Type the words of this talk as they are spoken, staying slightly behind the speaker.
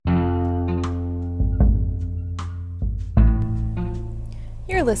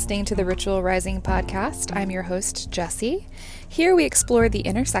You're listening to the Ritual Rising podcast. I'm your host, Jessie. Here we explore the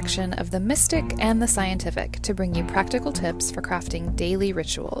intersection of the mystic and the scientific to bring you practical tips for crafting daily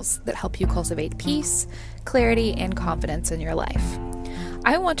rituals that help you cultivate peace, clarity, and confidence in your life.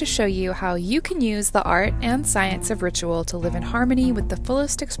 I want to show you how you can use the art and science of ritual to live in harmony with the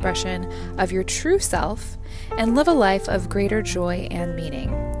fullest expression of your true self and live a life of greater joy and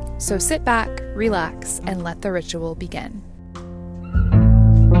meaning. So sit back, relax, and let the ritual begin.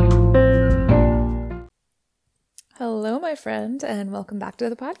 Hello, my friend, and welcome back to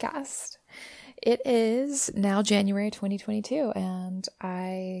the podcast. It is now January 2022, and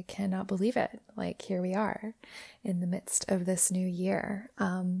I cannot believe it. Here we are in the midst of this new year.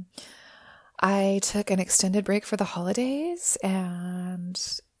 I took an extended break for the holidays, and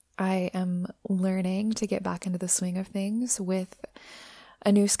I am learning to get back into the swing of things with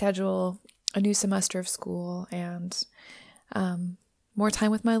a new schedule, a new semester of school, and more time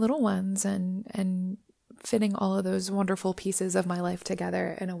with my little ones, and fitting all of those wonderful pieces of my life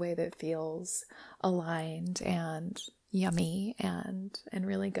together in a way that feels aligned and yummy and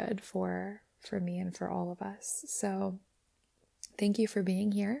really good for me and for all of us. So thank you for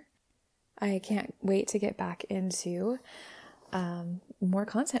being here. I can't wait to get back into more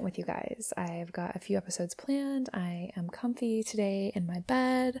content with you guys. I've got a few episodes planned. I am comfy today in my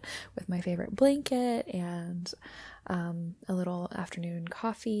bed with my favorite blanket and a little afternoon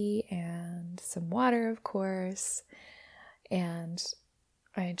coffee and some water, of course. And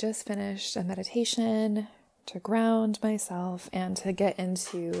I just finished a meditation to ground myself and to get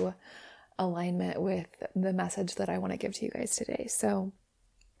into alignment with the message that I want to give to you guys today. So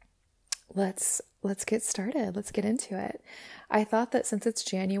let's get started. Let's get into it. I thought that since it's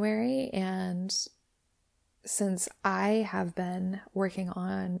January and since I have been working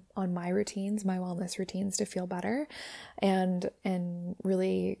on my routines, my wellness routines to feel better and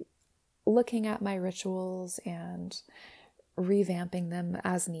really looking at my rituals and revamping them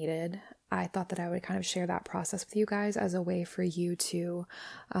as needed, I thought that I would kind of share that process with you guys as a way for you to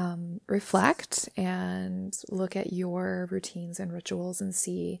reflect and look at your routines and rituals and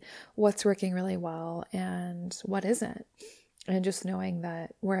see what's working really well and what isn't. And just knowing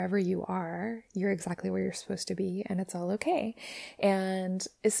that wherever you are, you're exactly where you're supposed to be, and it's all okay. And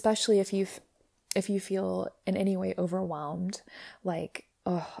especially if you feel in any way overwhelmed,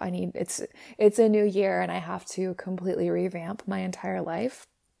 it's a new year and I have to completely revamp my entire life.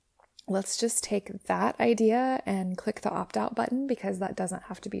 Let's just take that idea and click the opt-out button, because that doesn't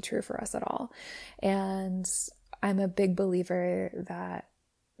have to be true for us at all. And I'm a big believer that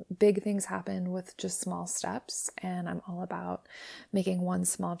big things happen with just small steps, and I'm all about making one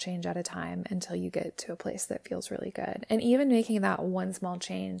small change at a time until you get to a place that feels really good. And even making that one small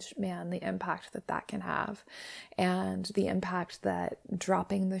change, man, the impact that can have, and the impact that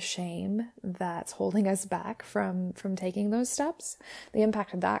dropping the shame that's holding us back from taking those steps, the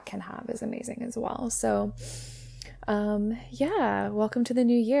impact that can have is amazing as well. So welcome to the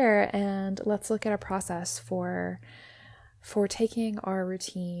new year, and let's look at a process for taking our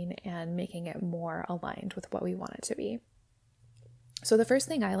routine and making it more aligned with what we want it to be. So the first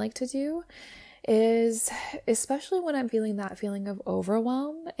thing I like to do is, especially when I'm feeling that feeling of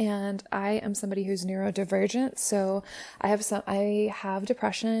overwhelm, and I am somebody who's neurodivergent, so I have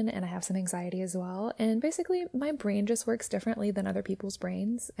depression and I have some anxiety as well, and basically my brain just works differently than other people's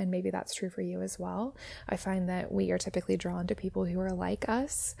brains, and maybe that's true for you as well. I find that we are typically drawn to people who are like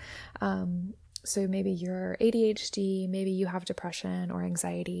us. So maybe you're ADHD, maybe you have depression or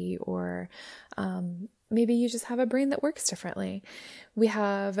anxiety, or maybe you just have a brain that works differently.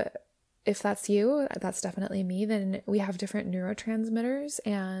 If that's you, that's definitely me, then we have different neurotransmitters,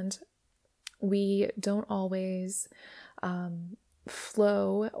 and we don't always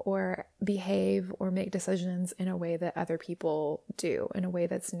flow or behave or make decisions in a way that other people do, in a way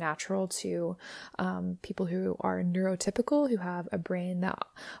that's natural to people who are neurotypical, who have a brain that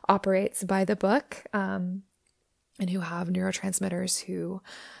operates by the book, and who have neurotransmitters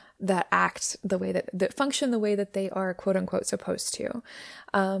that act the way that function the way that they are quote unquote supposed to.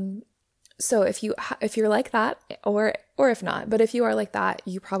 So if you're like that, or if not, but if you are like that,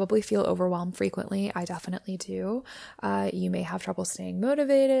 you probably feel overwhelmed frequently. I definitely do. You may have trouble staying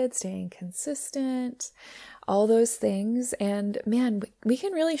motivated, staying consistent, all those things. And man, we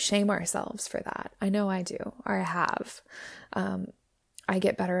can really shame ourselves for that. I know I do, or I have. I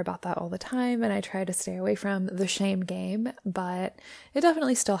get better about that all the time, and I try to stay away from the shame game, but it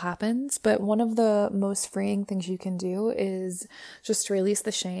definitely still happens. But one of the most freeing things you can do is just release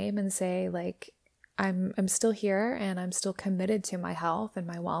the shame and say, I'm still here, and I'm still committed to my health and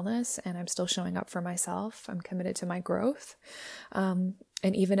my wellness, and I'm still showing up for myself. I'm committed to my growth.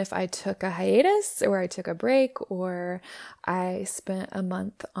 And even if I took a hiatus, or I took a break, or I spent a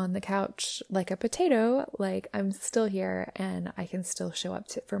month on the couch like a potato, like I'm still here and I can still show up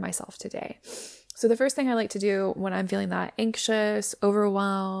for myself today. So the first thing I like to do when I'm feeling that anxious,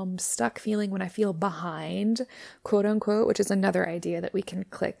 overwhelmed, stuck feeling, when I feel behind, quote unquote, which is another idea that we can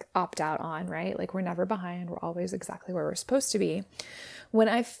click opt out on, right? Like we're never behind. We're always exactly where we're supposed to be. When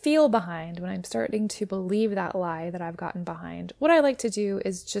I feel behind, when I'm starting to believe that lie that I've gotten behind, what I like to do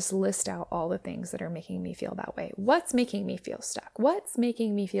is just list out all the things that are making me feel that way. What's making me feel stuck? What's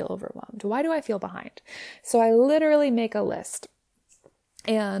making me feel overwhelmed? Why do I feel behind? So I literally make a list.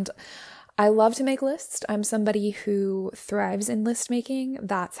 And I love to make lists. I'm somebody who thrives in list making.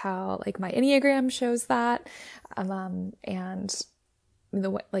 That's how like my Enneagram shows that. And the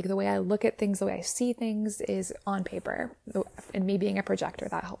way I look at things, the way I see things is on paper, and me being a projector,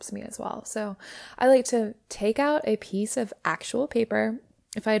 that helps me as well. So I like to take out a piece of actual paper.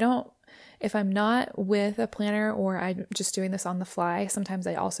 If I'm not with a planner, or I'm just doing this on the fly, sometimes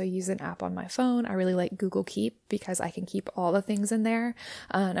I also use an app on my phone. I really like Google Keep because I can keep all the things in there.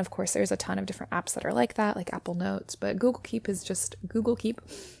 And of course, there's a ton of different apps that are like that, like Apple Notes, but Google Keep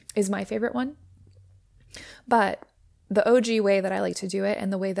is my favorite one. But the OG way that I like to do it,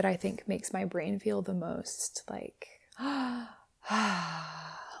 and the way that I think makes my brain feel the most like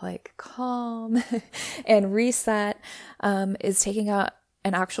calm and reset, is taking out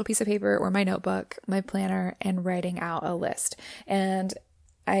an actual piece of paper or my notebook, my planner, and writing out a list. And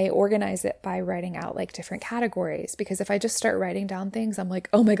I organize it by writing out like different categories, because if I just start writing down things, I'm like,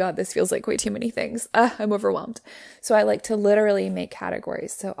 oh my God, this feels like way too many things. I'm overwhelmed. So I like to literally make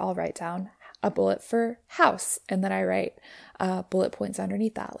categories. So I'll write down a bullet for house, and then I write bullet points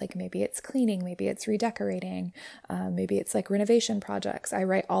underneath that. Like maybe it's cleaning, maybe it's redecorating, maybe it's like renovation projects. I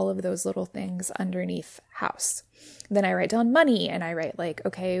write all of those little things underneath house. Then I write down money, and I write like,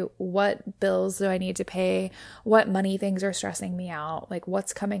 okay, what bills do I need to pay? What money things are stressing me out? Like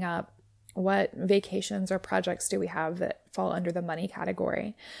what's coming up? What vacations or projects do we have that fall under the money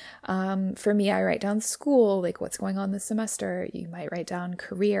category? For me, I write down school, like what's going on this semester. You might write down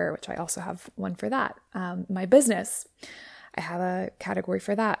career, which I also have one for that. My business, I have a category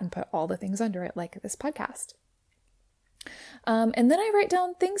for that, and put all the things under it, like this podcast. And then I write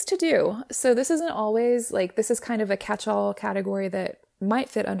down things to do. So this isn't always like, this is kind of a catch-all category that might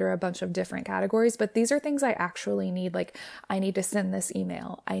fit under a bunch of different categories, but these are things I actually need. Like I need to send this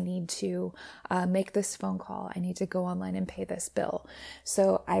email. I need to make this phone call. I need to go online and pay this bill.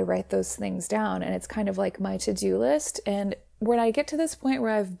 So I write those things down, and it's kind of like my to-do list. And when I get to this point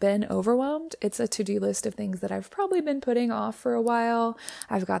where I've been overwhelmed, it's a to-do list of things that I've probably been putting off for a while.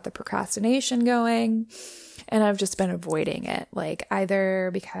 I've got the procrastination going, and I've just been avoiding it. Like either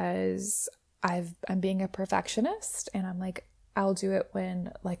because I'm being a perfectionist, and I'm like, I'll do it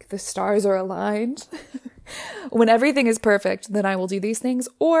when like the stars are aligned. When everything is perfect, then I will do these things.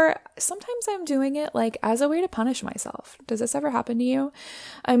 Or sometimes I'm doing it like as a way to punish myself. Does this ever happen to you?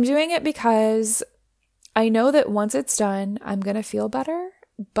 I'm doing it because I know that once it's done, I'm going to feel better,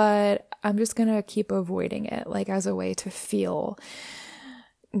 but I'm just going to keep avoiding it, like as a way to feel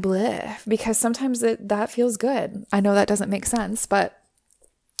bleh, because sometimes that feels good. I know that doesn't make sense, but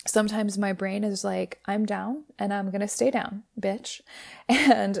sometimes my brain is like, I'm down and I'm going to stay down, bitch.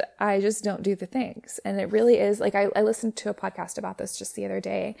 And I just don't do the things. And it really is like, I listened to a podcast about this just the other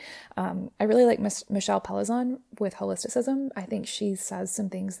day. I really like Michelle Pelazon with Holisticism. I think she says some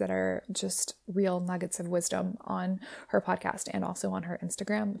things that are just real nuggets of wisdom on her podcast, and also on her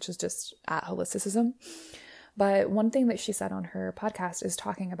Instagram, which is just at Holisticism. But one thing that she said on her podcast is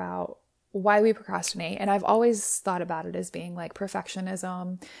talking about why we procrastinate. And I've always thought about it as being like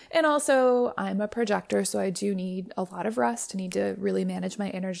perfectionism. And also I'm a projector, so I do need a lot of rest. I need to really manage my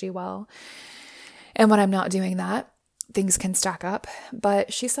energy well. And when I'm not doing that, things can stack up.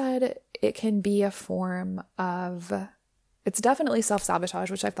 But she said it can be a form of, it's definitely self-sabotage,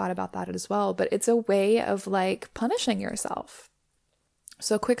 which I've thought about that as well, but it's a way of like punishing yourself.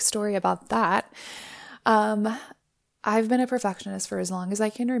 So quick story about that. I've been a perfectionist for as long as I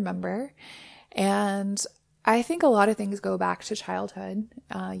can remember, and I think a lot of things go back to childhood.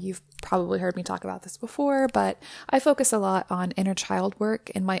 You've probably heard me talk about this before, but I focus a lot on inner child work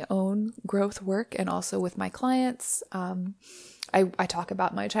and my own growth work, and also with my clients. I talk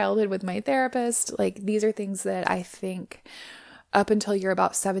about my childhood with my therapist. Like these are things that I think up until you're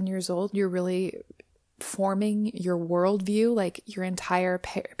about 7 years old, you're really forming your worldview, like your entire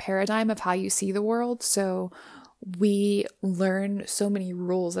paradigm of how you see the world. So we learn so many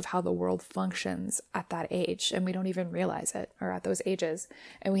rules of how the world functions at that age, and we don't even realize it, or at those ages,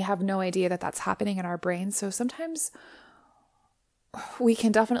 and we have no idea that that's happening in our brains. So sometimes we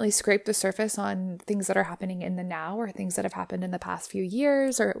can definitely scrape the surface on things that are happening in the now, or things that have happened in the past few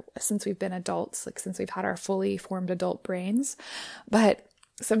years, or since we've been adults, like since we've had our fully formed adult brains. But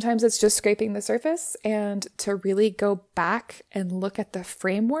sometimes it's just scraping the surface, and to really go back and look at the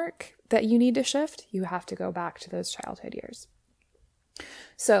framework that you need to shift, you have to go back to those childhood years.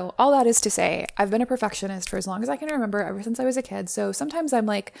 So all that is to say, I've been a perfectionist for as long as I can remember, ever since I was a kid. So sometimes I'm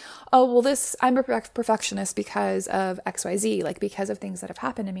like, oh, well, I'm a perfectionist because of XYZ, like because of things that have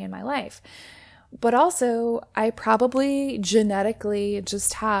happened to me in my life. But also, I probably genetically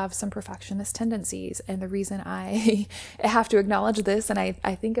just have some perfectionist tendencies. And the reason I have to acknowledge this, and I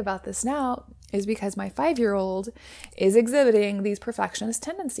think about this now, is because my 5-year-old is exhibiting these perfectionist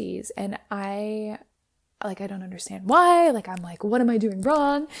tendencies. And I don't understand why. Like, I'm like, what am I doing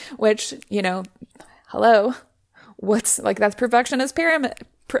wrong? Which, hello, that's perfectionist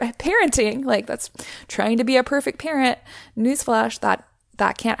parenting. Like, that's trying to be a perfect parent. Newsflash,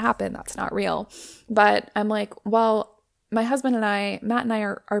 that can't happen. That's not real. But I'm like, well, my husband and Matt and I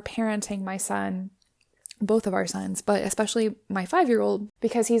are parenting my son, both of our sons, but especially my 5-year-old,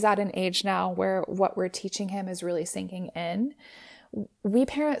 because he's at an age now where what we're teaching him is really sinking in. We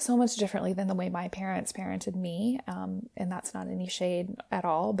parent so much differently than the way my parents parented me. And that's not any shade at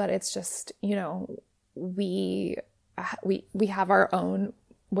all, but it's just, we have our own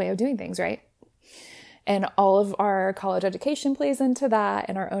way of doing things, right? And all of our college education plays into that,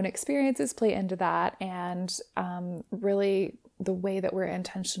 and our own experiences play into that. And really the way that we're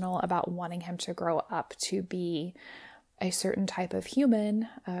intentional about wanting him to grow up to be a certain type of human,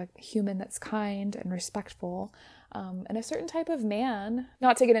 a human that's kind and respectful, and a certain type of man,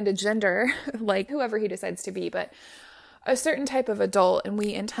 not to get into gender, like whoever he decides to be, but a certain type of adult, and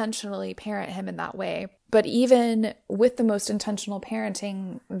we intentionally parent him in that way. But even with the most intentional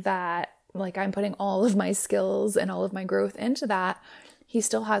parenting that, like, I'm putting all of my skills and all of my growth into that, he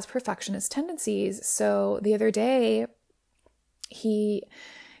still has perfectionist tendencies. So the other day, he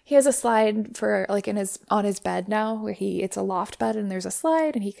has a slide for like on his bed now, where it's a loft bed and there's a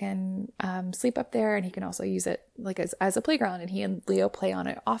slide, and he can sleep up there, and he can also use it like as a playground, and he and Leo play on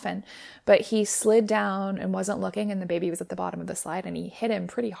it often. But he slid down and wasn't looking, and the baby was at the bottom of the slide, and he hit him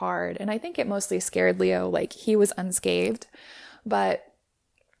pretty hard. And I think it mostly scared Leo. Like, he was unscathed, but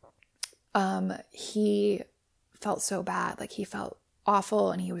he felt so bad. Like, he felt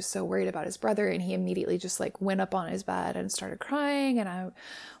awful, and he was so worried about his brother, and he immediately just like went up on his bed and started crying. And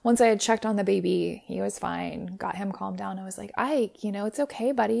once I had checked on the baby, he was fine, got him calmed down. I was like, Ike, it's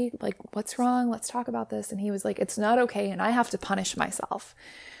okay, buddy. Like, what's wrong? Let's talk about this. And he was like, it's not okay, and I have to punish myself.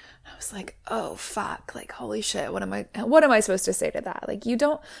 I was like, oh fuck, like, holy shit, what am I supposed to say to that? Like, I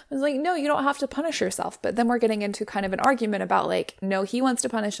was like, no, you don't have to punish yourself. But then we're getting into kind of an argument about like, no, he wants to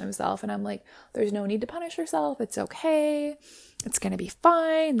punish himself. And I'm like, there's no need to punish yourself. It's okay. It's going to be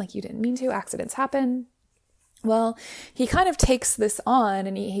fine. Like, you didn't mean to. Accidents happen. Well, he kind of takes this on,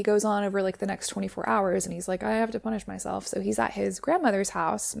 and he goes on over like the next 24 hours, and he's like, I have to punish myself. So he's at his grandmother's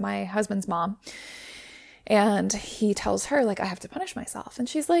house, my husband's mom. And he tells her, like, I have to punish myself. And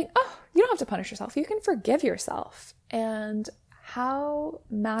she's like, oh, you don't have to punish yourself. You can forgive yourself. And how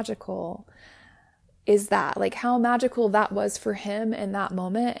magical is that? Like, how magical that was for him in that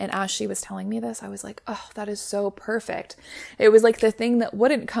moment. And as she was telling me this, I was like, oh, that is so perfect. It was like the thing that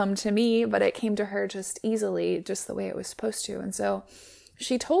wouldn't come to me, but it came to her just easily, just the way it was supposed to. And so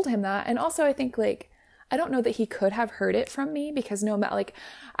she told him that. And also, I think, like, I don't know that he could have heard it from me, because like,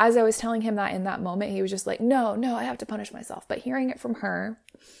 as I was telling him that in that moment, he was just like, no, I have to punish myself. But hearing it from her,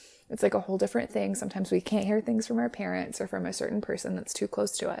 it's like a whole different thing. Sometimes we can't hear things from our parents or from a certain person that's too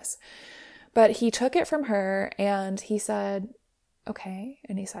close to us. But he took it from her, and he said, okay.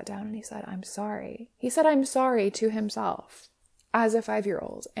 And he sat down and he said, I'm sorry. He said, I'm sorry to himself as a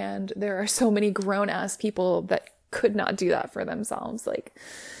 5-year-old. And there are so many grown ass people that could not do that for themselves. Like,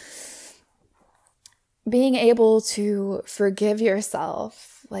 being able to forgive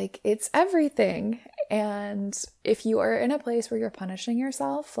yourself, like, it's everything. And if you are in a place where you're punishing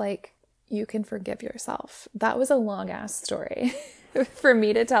yourself, like, you can forgive yourself. That was a long ass story for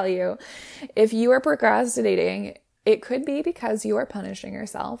me to tell you. If you are procrastinating, it could be because you are punishing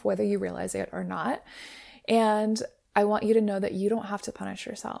yourself, whether you realize it or not. And I want you to know that you don't have to punish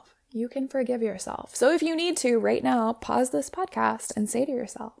yourself. You can forgive yourself. So if you need to right now, pause this podcast and say to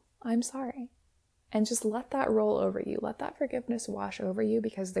yourself, I'm sorry. And just let that roll over you. Let that forgiveness wash over you,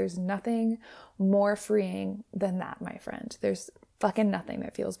 because there's nothing more freeing than that, my friend. There's fucking nothing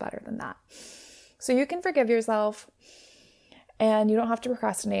that feels better than that. So you can forgive yourself and you don't have to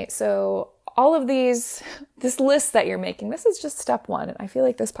procrastinate. So all of this list that you're making, this is just step one. And I feel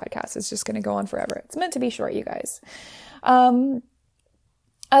like this podcast is just going to go on forever. It's meant to be short, you guys.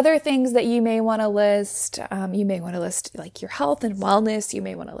 Other things that you may want to list, like your health and wellness. You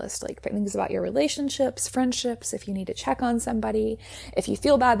may want to list like things about your relationships, friendships, if you need to check on somebody, if you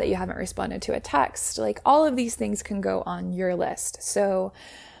feel bad that you haven't responded to a text, like all of these things can go on your list. So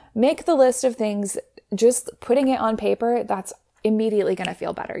make the list of things, just putting it on paper, that's immediately going to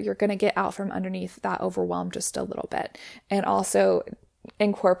feel better. You're going to get out from underneath that overwhelm just a little bit. And also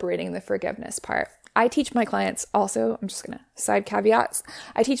incorporating the forgiveness part. I teach my clients also, I'm just going to side caveats.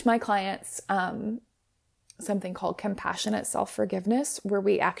 I teach my clients something called compassionate self-forgiveness, where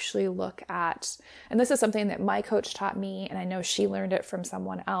we actually look at, and this is something that my coach taught me, and I know she learned it from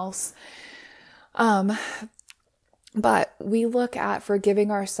someone else. But we look at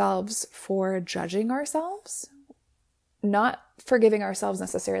forgiving ourselves for judging ourselves, not forgiving ourselves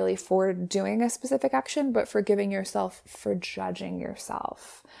necessarily for doing a specific action, but forgiving yourself for judging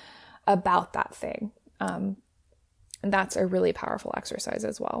yourself about that thing. And that's a really powerful exercise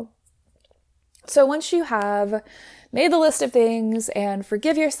as well. So once you have made the list of things and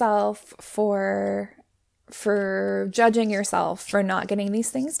forgive yourself for judging yourself for not getting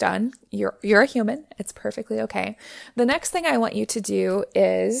these things done, you're a human. It's perfectly okay. The next thing I want you to do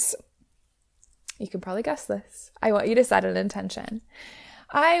is, you can probably guess this, I want you to set an intention.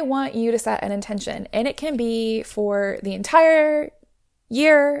 I want you to set an intention, and it can be for the entire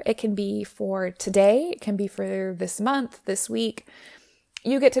year. It can be for today. It can be for this month, this week.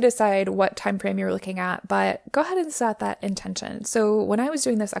 You get to decide what time frame you're looking at, but go ahead and set that intention. So when I was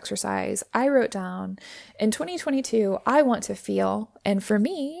doing this exercise, I wrote down, in 2022, I want to feel, and for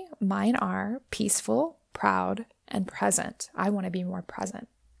me, mine are peaceful, proud, and present. I want to be more present.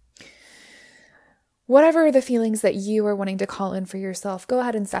 Whatever the feelings that you are wanting to call in for yourself, go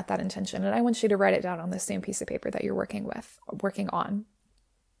ahead and set that intention. And I want you to write it down on the same piece of paper that you're working on.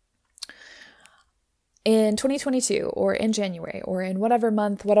 In 2022, or in January, or in whatever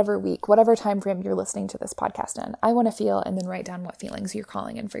month, whatever week, whatever time frame you're listening to this podcast in, I want to feel, and then write down what feelings you're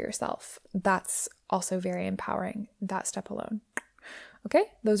calling in for yourself. That's also very empowering, that step alone. Okay,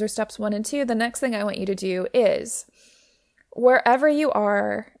 those are steps 1 and 2. The next thing I want you to do is, wherever you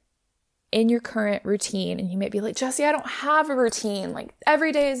are in your current routine, and you may be like, Jessie, I don't have a routine. Like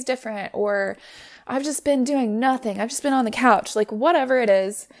every day is different, or I've just been doing nothing. I've just been on the couch. Like whatever it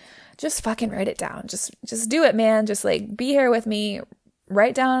is, just fucking write it down. Just do it, man. Just like be here with me.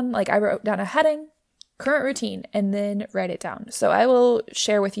 Write down, like I wrote down a heading, current routine, and then write it down. So I will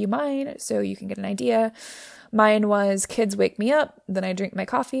share with you mine so you can get an idea. Mine was, kids wake me up, then I drink my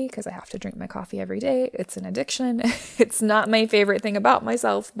coffee, because I have to drink my coffee every day. It's an addiction. It's not my favorite thing about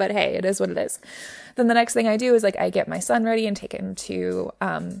myself, but hey, it is what it is. Then the next thing I do is like I get my son ready and take him to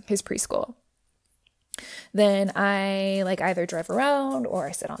his preschool. Then I like either drive around or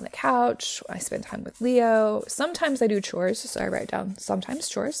I sit on the couch. I spend time with Leo. Sometimes I do chores, so I write down sometimes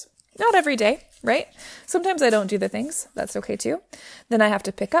chores. Not every day, right? Sometimes I don't do the things. That's okay too. Then I have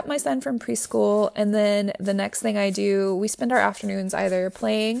to pick up my son from preschool. And then the next thing I do, we spend our afternoons either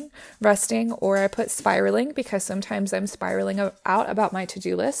playing, resting, or I put spiraling, because sometimes I'm spiraling out about my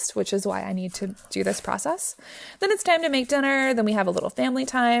to-do list, which is why I need to do this process. Then it's time to make dinner. Then we have a little family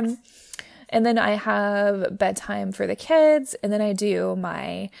time. And then I have bedtime for the kids. And then I do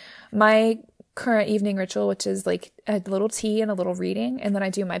my current evening ritual, which is like a little tea and a little reading. And then I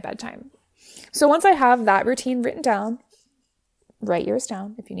do my bedtime. So once I have that routine written down, write yours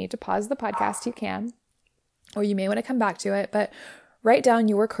down. If you need to pause the podcast, you can, or you may want to come back to it, but write down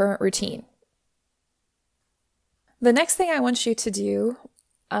your current routine. The next thing I want you to do,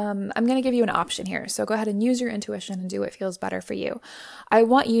 I'm going to give you an option here. So go ahead and use your intuition and do what feels better for you. I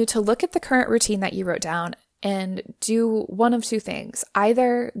want you to look at the current routine that you wrote down and do one of two things.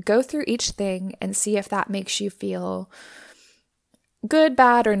 Either go through each thing and see if that makes you feel good,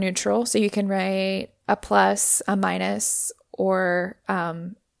 bad, or neutral. So you can write a plus, a minus, or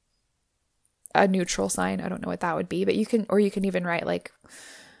a neutral sign. I don't know what that would be, but you can even write like,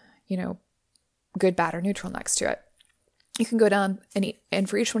 good, bad, or neutral next to it. You can go down and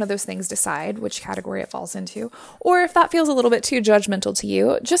for each one of those things, decide which category it falls into. Or if that feels a little bit too judgmental to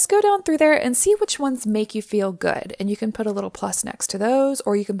you, just go down through there and see which ones make you feel good. And you can put a little plus next to those,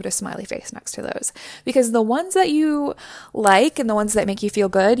 or you can put a smiley face next to those. Because the ones that you like and the ones that make you feel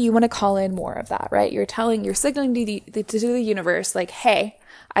good, you want to call in more of that, right? You're signaling to the universe like, hey,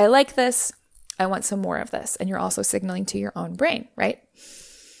 I like this. I want some more of this. And you're also signaling to your own brain, right?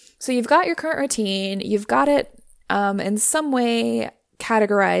 So you've got your current routine. You've got it in some way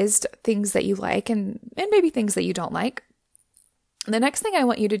categorized things that you like and maybe things that you don't like. The next thing I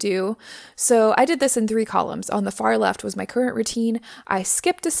want you to do, so I did this in 3 columns. On the far left was my current routine. I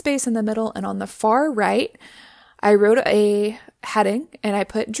skipped a space in the middle, and on the far right, I wrote a heading and I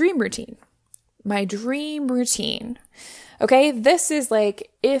put dream routine. My dream routine. Okay, this is like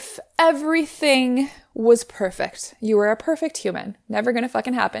if everything was perfect. You were a perfect human. Never gonna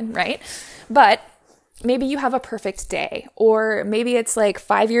fucking happen, right? But maybe you have a perfect day, or maybe it's like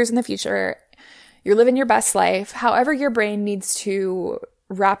 5 years in the future. You're living your best life. However your brain needs to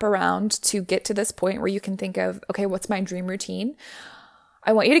wrap around to get to this point where you can think of, okay, what's my dream routine?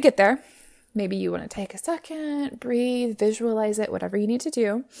 I want you to get there. Maybe you want to take a second, breathe, visualize it, whatever you need to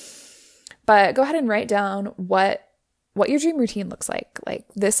do. But go ahead and write down what your dream routine looks like. Like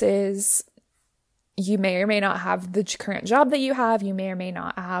this is, you may or may not have the current job that you have. You may or may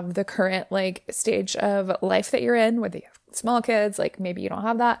not have the current like stage of life that you're in, whether you have small kids, like maybe you don't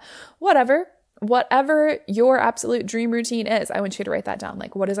have that, whatever your absolute dream routine is. I want you to write that down.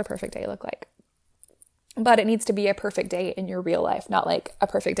 Like, what does a perfect day look like? But it needs to be a perfect day in your real life, not like a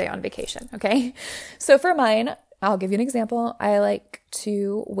perfect day on vacation. Okay. So for mine, I'll give you an example. I like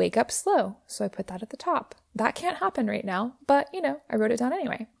to wake up slow. So I put that at the top. That can't happen right now, but I wrote it down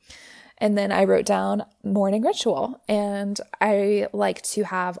anyway. And then I wrote down morning ritual, and I like to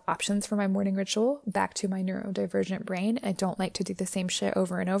have options for my morning ritual back to my neurodivergent brain. I don't like to do the same shit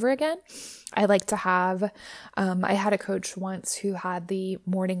over and over again. I like to have, I had a coach once who had the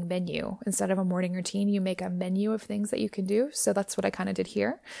morning menu. Instead of a morning routine, you make a menu of things that you can do. So that's what I kind of did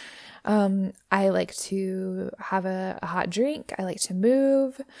here. I like to have a hot drink. I like to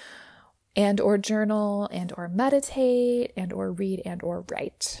move and or journal and or meditate and or read and or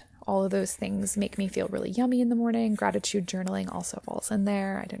write. All of those things make me feel really yummy in the morning. Gratitude journaling also falls in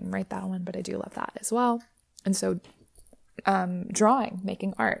there. I didn't write that one, but I do love that as well. And so drawing,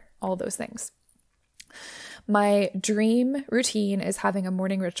 making art, all those things. My dream routine is having a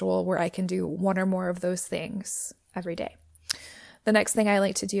morning ritual where I can do one or more of those things every day. The next thing I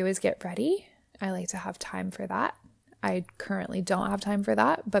like to do is get ready. I like to have time for that. I currently don't have time for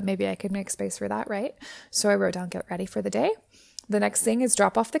that, but maybe I could make space for that, right? So I wrote down get ready for the day. The next thing is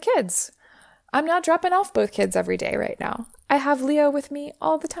drop off the kids. I'm not dropping off both kids every day right now. I have Leo with me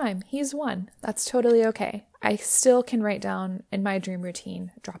all the time. He's 1. That's totally okay. I still can write down in my dream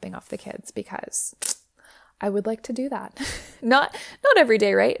routine dropping off the kids because I would like to do that. Not every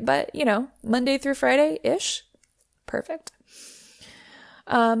day, right? But, Monday through Friday-ish. Perfect.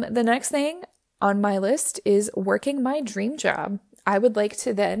 The next thing on my list is working my dream job. I would like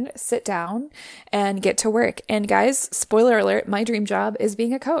to then sit down and get to work. And guys, spoiler alert, my dream job is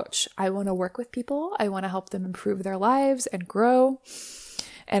being a coach. I want to work with people. I want to help them improve their lives and grow.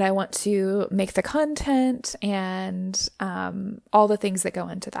 And I want to make the content and all the things that go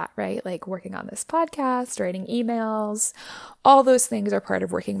into that, right? Like working on this podcast, writing emails, all those things are part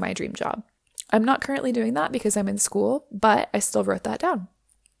of working my dream job. I'm not currently doing that because I'm in school, but I still wrote that down.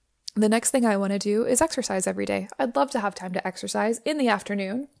 The next thing I want to do is exercise every day. I'd love to have time to exercise in the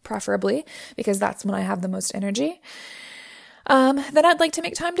afternoon, preferably, because that's when I have the most energy. Then I'd like to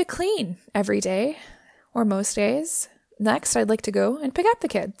make time to clean every day or most days. Next, I'd like to go and pick up the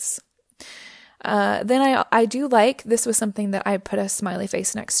kids. Then I do like, this was something that I put a smiley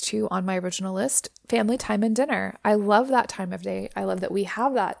face next to on my original list, family time and dinner. I love that time of day. I love that we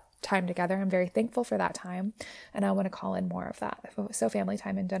have that time together. I'm very thankful for that time, and I want to call in more of that. So family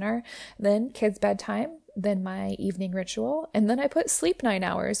time and dinner, then kids bedtime, then my evening ritual, and then I put sleep 9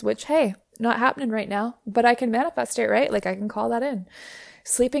 hours, which, hey, not happening right now, but I can manifest it, right? Like I can call that in.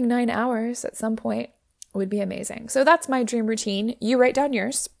 Sleeping 9 hours at some point would be amazing. So that's my dream routine. You write down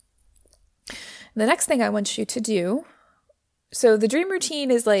yours. The next thing I want you to do, so the dream routine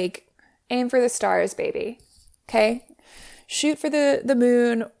is like aim for the stars, baby. Okay? Shoot for the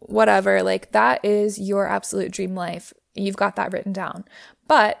moon, whatever. Like that is your absolute dream life. You've got that written down.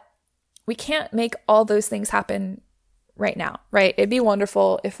 But we can't make all those things happen right now, right? It'd be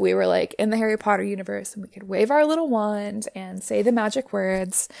wonderful if we were like in the Harry Potter universe and we could wave our little wand and say the magic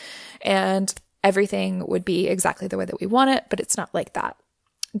words and everything would be exactly the way that we want it, but it's not like that.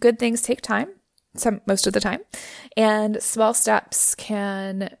 Good things take time, most of the time, and small steps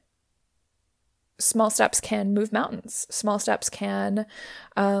can move mountains. Small steps can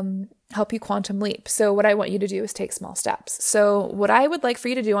help you quantum leap. So what I want you to do is take small steps. So what I would like for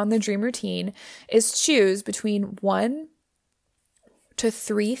you to do on the dream routine is choose between 1 to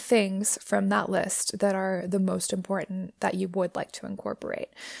 3 things from that list that are the most important that you would like to incorporate.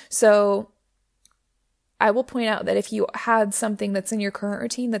 So I will point out that if you had something that's in your current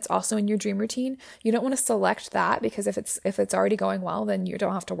routine that's also in your dream routine, you don't want to select that, because if it's already going well, then you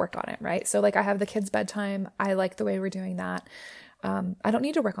don't have to work on it, right? So like I have the kids' bedtime. I like the way we're doing that. I don't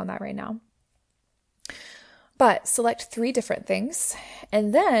need to work on that right now. But select 3 different things,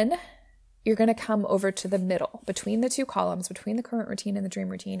 and then you're going to come over to the middle between the 2 columns, between the current routine and the dream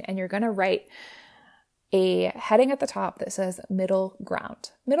routine, and you're going to write a heading at the top that says middle ground.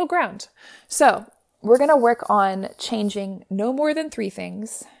 Middle ground. So we're going to work on changing no more than 3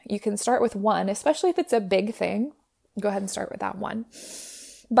 things. You can start with 1, especially if it's a big thing. Go ahead and start with that 1.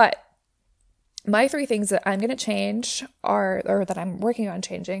 But my 3 things that I'm going to change or that I'm working on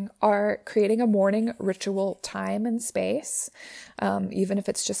changing, are creating a morning ritual time and space. Even if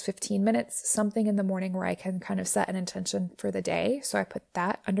it's just 15 minutes, something in the morning where I can kind of set an intention for the day. So I put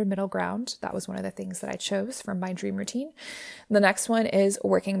that under middle ground. That was one of the things that I chose from my dream routine. The next one is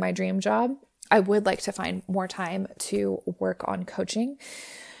working my dream job. I would like to find more time to work on coaching.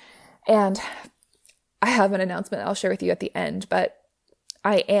 And I have an announcement I'll share with you at the end, but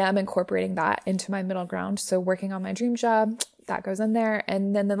I am incorporating that into my middle ground. So working on my dream job, that goes in there.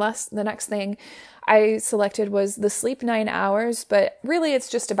 And then the next thing I selected was the sleep 9 hours, but really it's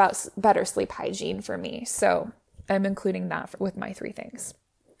just about better sleep hygiene for me. So I'm including that with my 3 things.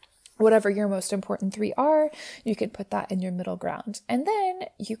 Whatever your most important 3 are, you can put that in your middle ground. And then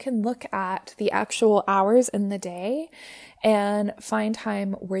you can look at the actual hours in the day and find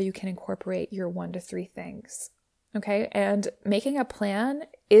time where you can incorporate your 1 to 3 things. Okay. And making a plan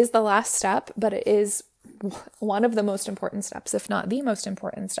is the last step, but it is one of the most important steps, if not the most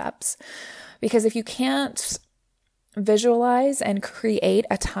important steps, because if you can't visualize and create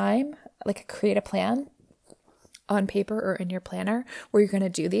a time, like create a plan on paper or in your planner where you're going to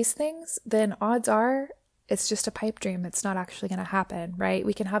do these things, then odds are it's just a pipe dream. It's not actually going to happen, right?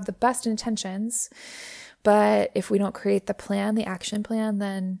 We can have the best intentions, but if we don't create the plan, the action plan,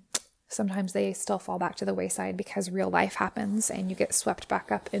 then sometimes they still fall back to the wayside because real life happens and you get swept back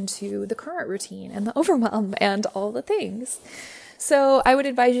up into the current routine and the overwhelm and all the things. So I would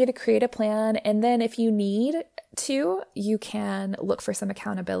advise you to create a plan. And then if you need to, you can look for some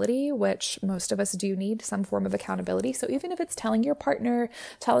accountability, which most of us do need some form of accountability. So even if it's telling your partner,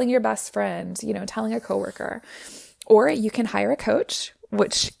 telling your best friend, telling a coworker, or you can hire a coach,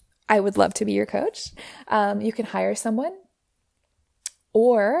 which I would love to be your coach. You can hire someone,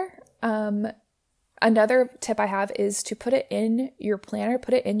 or another tip I have is to put it in your planner,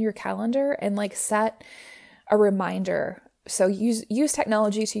 put it in your calendar, and set a reminder. So use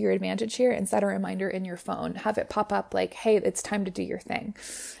technology to your advantage here and set a reminder in your phone. Have it pop up like, hey, it's time to do your thing.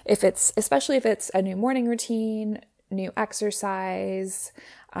 Especially if it's a new morning routine, new exercise,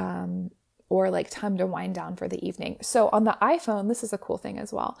 or time to wind down for the evening. So on the iPhone, this is a cool thing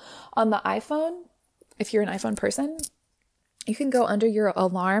as well. On the iPhone, if you're an iPhone person, you can go under your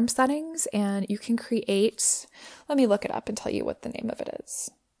alarm settings and you can create, let me look it up and tell you what the name of it is.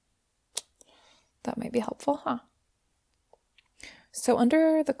 That might be helpful, huh? So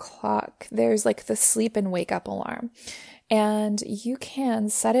under the clock, there's the sleep and wake up alarm, and you can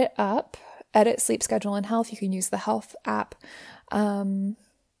set it up, edit sleep schedule and health. You can use the health app.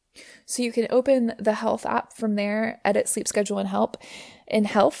 So you can open the health app from there, edit sleep schedule and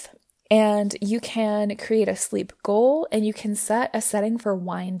health. And you can create a sleep goal and you can set a setting for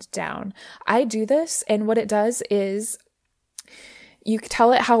wind down. I do this, and what it does is you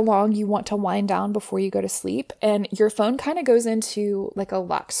tell it how long you want to wind down before you go to sleep, and your phone kind of goes into a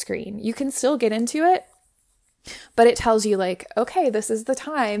lock screen. You can still get into it, but it tells you okay, this is the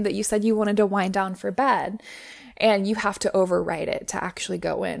time that you said you wanted to wind down for bed. And you have to override it to actually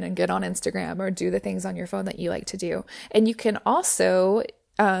go in and get on Instagram or do the things on your phone that you like to do. And you can also,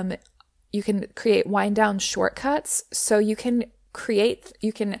 you can create wind down shortcuts. So you can create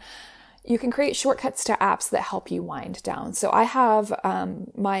shortcuts to apps that help you wind down. So I have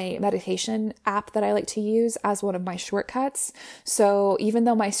my meditation app that I like to use as one of my shortcuts. So even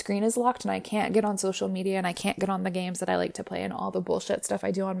though my screen is locked and I can't get on social media and I can't get on the games that I like to play and all the bullshit stuff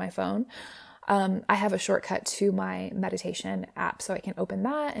I do on my phone, I have a shortcut to my meditation app. So I can open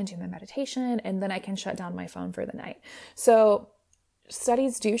that and do my meditation, and then I can shut down my phone for the night. So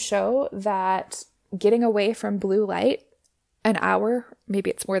studies do show that getting away from blue light an hour, maybe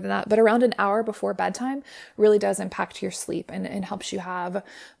it's more than that, but around an hour before bedtime really does impact your sleep and helps you have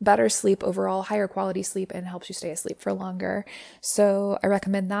better sleep overall, higher quality sleep, and helps you stay asleep for longer. So I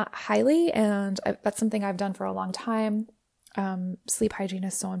recommend that highly. And that's something I've done for a long time. Sleep hygiene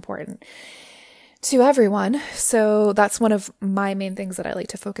is so important to everyone. So that's one of my main things that I like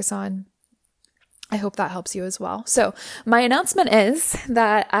to focus on. I hope that helps you as well. So my announcement is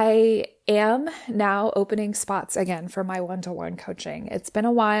that I am now opening spots again for my one-to-one coaching. It's been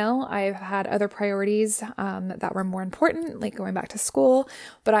a while. I've had other priorities that were more important, like going back to school,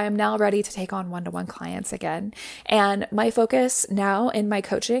 but I am now ready to take on one-to-one clients again. And my focus now in my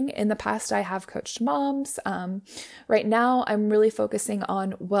coaching, in the past, I have coached moms. Right now, I'm really focusing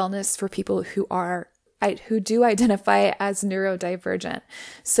on wellness for people who do identify as neurodivergent.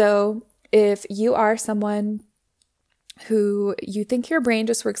 So if you are someone who you think your brain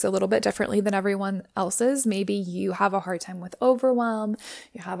just works a little bit differently than everyone else's, maybe you have a hard time with overwhelm,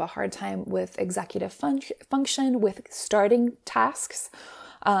 you have a hard time with executive function, with starting tasks,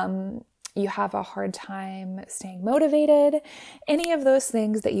 you have a hard time staying motivated, any of those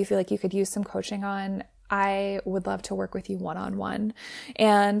things that you feel like you could use some coaching on, I would love to work with you one-on-one.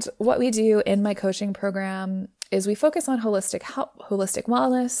 And what we do in my coaching program is we focus on holistic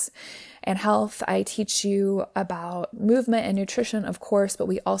wellness and health. I teach you about movement and nutrition, of course, but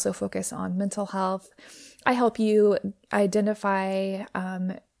we also focus on mental health. I help you identify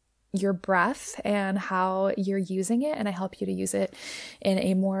your breath and how you're using it, and I help you to use it in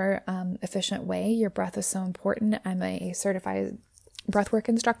a more efficient way. Your breath is so important. I'm a certified breathwork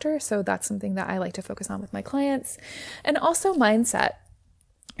instructor, so that's something that I like to focus on with my clients. And also mindset.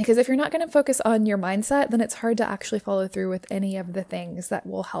 Because if you're not going to focus on your mindset, then it's hard to actually follow through with any of the things that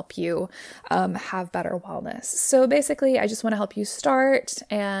will help you have better wellness. So basically, I just want to help you start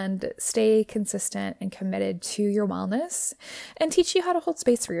and stay consistent and committed to your wellness and teach you how to hold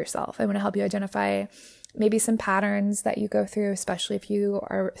space for yourself. I want to help you identify maybe some patterns that you go through, especially if you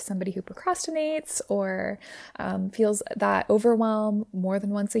are somebody who procrastinates or feels that overwhelm more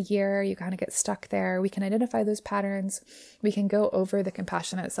than once a year. You kind of get stuck there. We can identify those patterns. We can go over the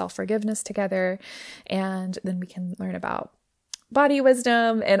compassionate self-forgiveness together, and then we can learn about body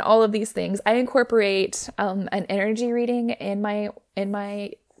wisdom and all of these things. I incorporate an energy reading in my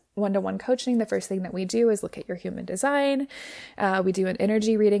one-to-one coaching. The first thing that we do is look at your human design. We do an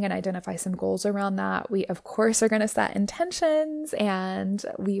energy reading and identify some goals around that. We, of course, are going to set intentions, and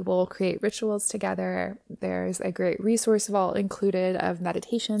we will create rituals together. There's a great resource vault included of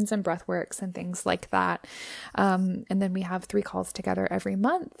meditations and breath works and things like that. And then we have 3 calls together every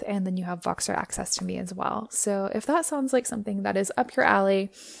month, and then you have Voxer access to me as well. So if that sounds like something that is up your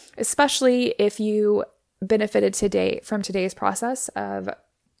alley, especially if you benefited from today's process of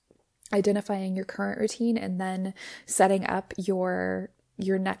identifying your current routine and then setting up your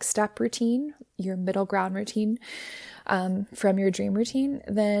next step routine, your middle ground routine from your dream routine,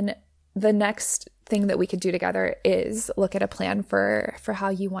 then the next thing that we could do together is look at a plan for how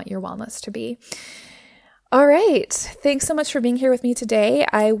you want your wellness to be. All right. Thanks so much for being here with me today.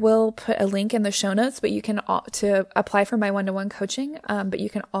 I will put a link in the show notes, but you can to apply for my one-to-one coaching. But you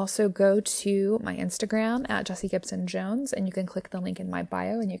can also go to my Instagram at Jessie Gibson Jones, and you can click the link in my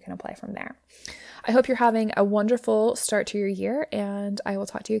bio and you can apply from there. I hope you're having a wonderful start to your year, and I will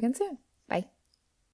talk to you again soon. Bye.